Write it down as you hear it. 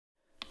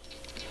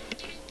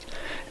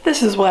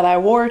This is what I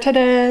wore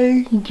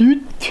today.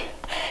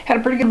 Had a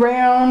pretty good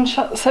round,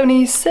 shot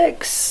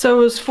 76, so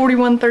it was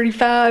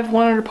 41.35,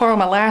 1 under par on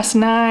my last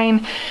 9.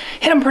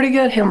 Hit them pretty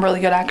good, hit them really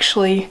good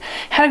actually.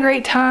 Had a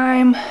great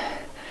time,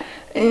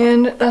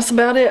 and that's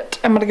about it.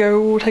 I'm gonna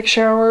go take a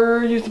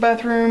shower, use the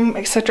bathroom,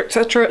 etc,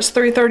 etc. It's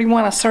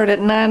 3:31, I started at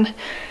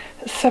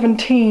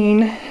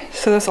 9:17,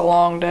 so that's a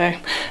long day.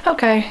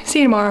 Okay, see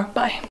you tomorrow,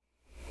 bye.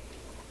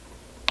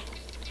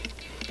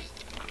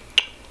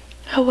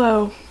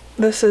 Hello.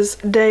 This is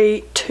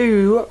day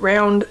 2,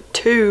 round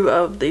 2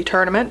 of the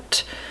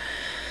tournament.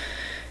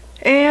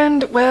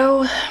 And,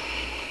 well,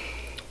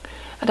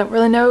 I don't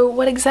really know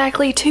what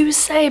exactly to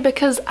say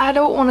because I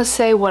don't want to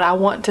say what I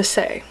want to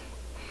say,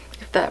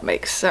 if that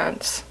makes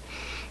sense.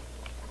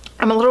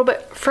 I'm a little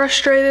bit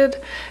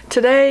frustrated.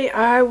 Today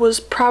I was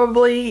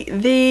probably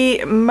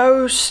the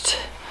most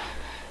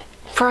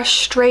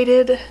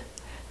frustrated.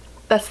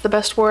 That's the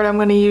best word I'm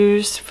going to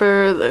use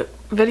for the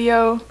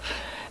video.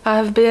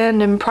 I've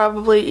been in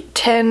probably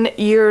 10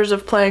 years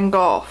of playing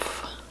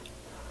golf.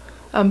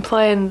 I'm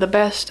playing the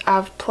best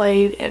I've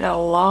played in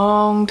a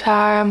long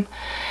time,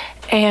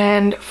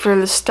 and for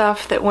the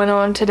stuff that went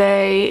on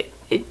today,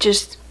 it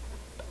just,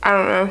 I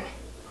don't know.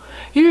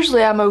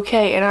 Usually I'm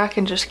okay and I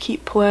can just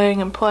keep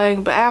playing and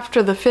playing, but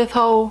after the 5th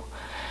hole,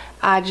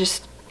 I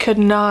just could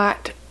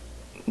not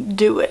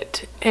do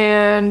it.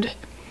 And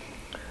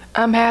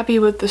I'm happy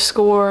with the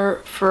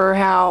score for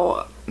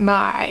how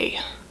my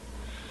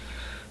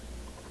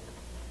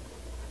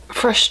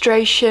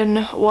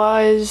frustration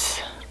was,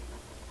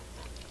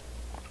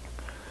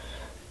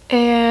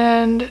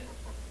 and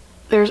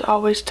there's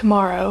always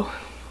tomorrow.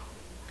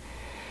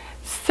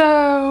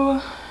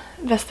 So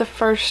that's the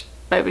first,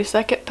 maybe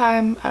second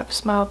time I've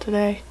smiled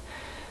today,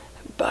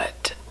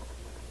 but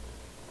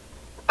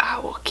I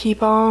will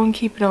keep on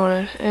keeping on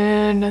it,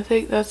 and I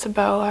think that's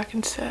about all I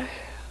can say.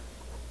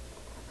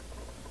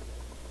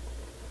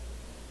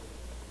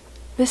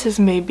 This is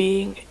me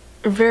being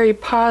very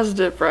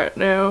positive right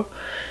now.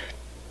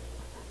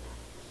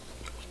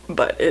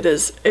 But it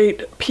is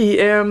 8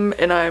 p.m.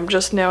 and I'm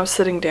just now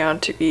sitting down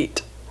to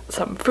eat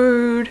some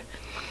food.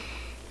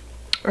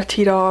 I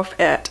teed off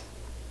at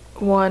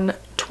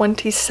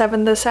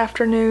 1:27 this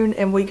afternoon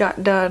and we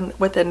got done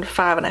within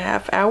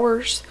 5.5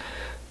 hours.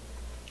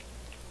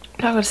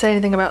 I'm not going to say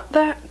anything about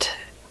that.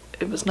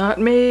 It was not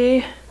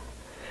me.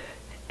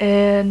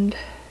 And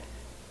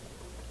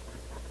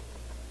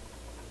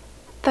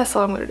that's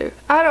all I'm going to do.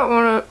 I don't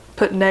want to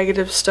put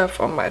negative stuff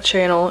on my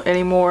channel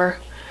anymore.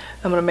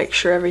 I'm gonna make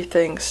sure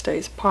everything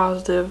stays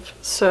positive.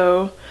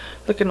 So,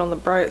 looking on the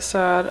bright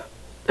side,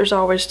 there's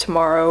always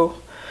tomorrow.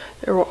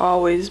 There will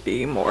always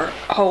be more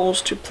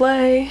holes to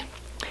play.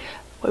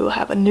 We will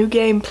have a new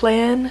game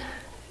plan.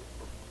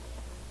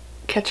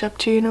 Catch up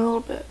to you in a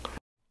little bit.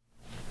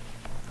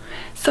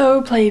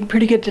 So, played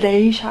pretty good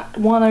today. Shot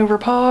 1 over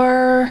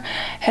par.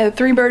 Had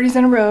 3 birdies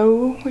in a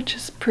row, which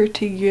is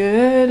pretty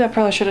good. I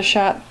probably should have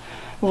shot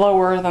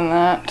lower than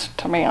that,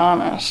 to be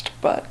honest,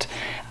 but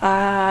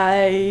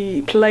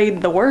I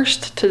played the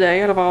worst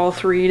today out of all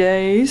 3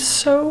 days,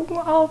 so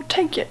I'll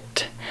take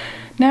it.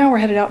 Now we're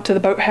headed out to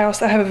the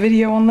boathouse. I have a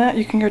video on that.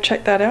 You can go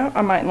check that out.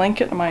 I might link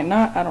it, I might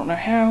not. I don't know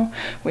how.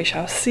 We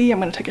shall see. I'm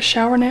going to take a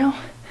shower now.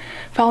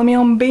 Follow me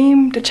on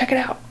Beam to check it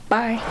out.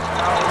 Bye.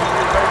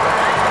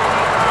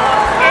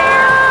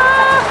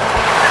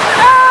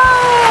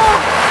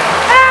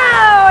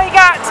 Oh, he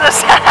got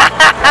us.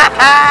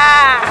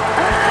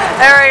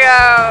 There we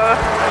go.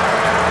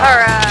 All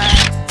right.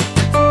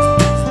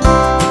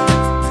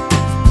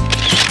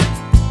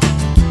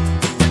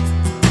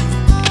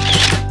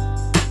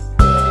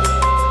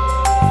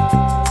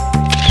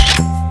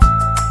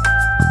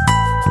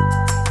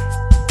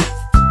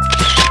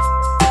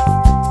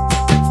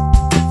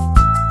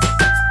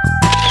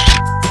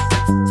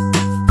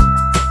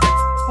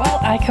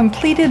 I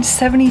completed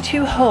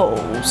 72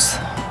 holes,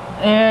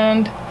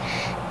 and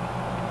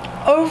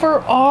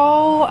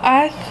overall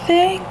I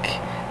think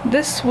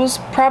this was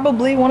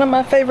probably one of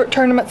my favorite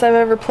tournaments I've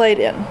ever played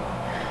in.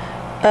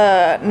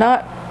 I'm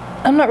not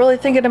really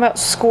thinking about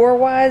score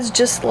wise,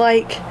 just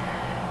like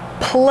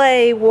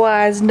play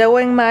wise,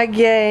 knowing my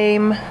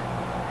game,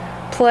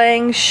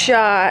 playing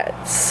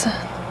shots,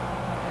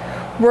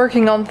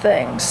 working on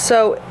things.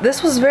 So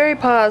this was very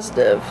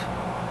positive.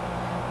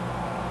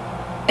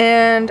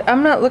 And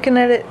I'm not looking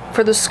at it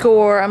for the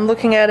score, I'm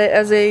looking at it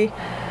as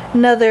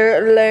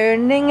another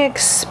learning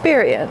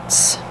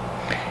experience.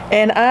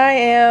 And I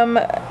am,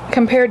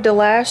 compared to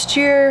last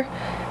year,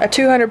 a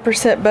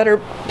 200% better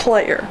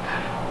player,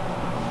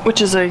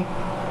 which is a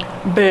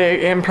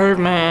big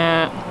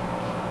improvement.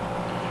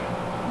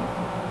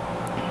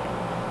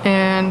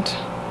 And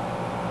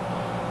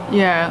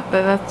yeah,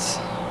 that's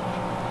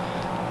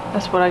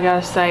what I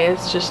gotta say.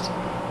 It's just,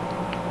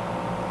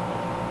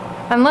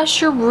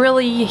 unless you're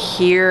really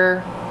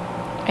here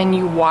and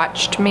you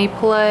watched me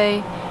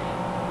play,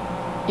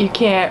 you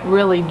can't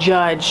really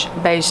judge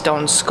based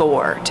on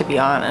score, to be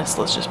honest.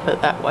 Let's just put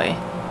it that way.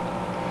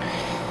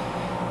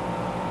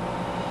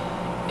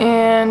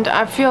 And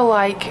I feel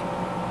like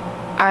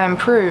I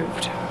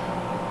improved.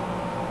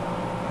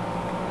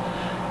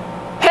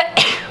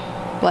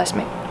 Bless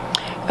me.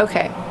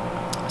 Okay,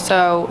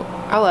 so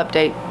I'll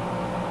update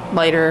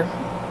later.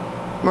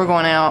 We're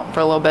going out for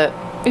a little bit.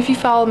 If you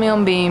follow me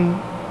on Beam,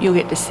 you'll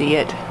get to see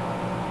it.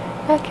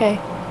 Okay,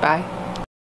 bye.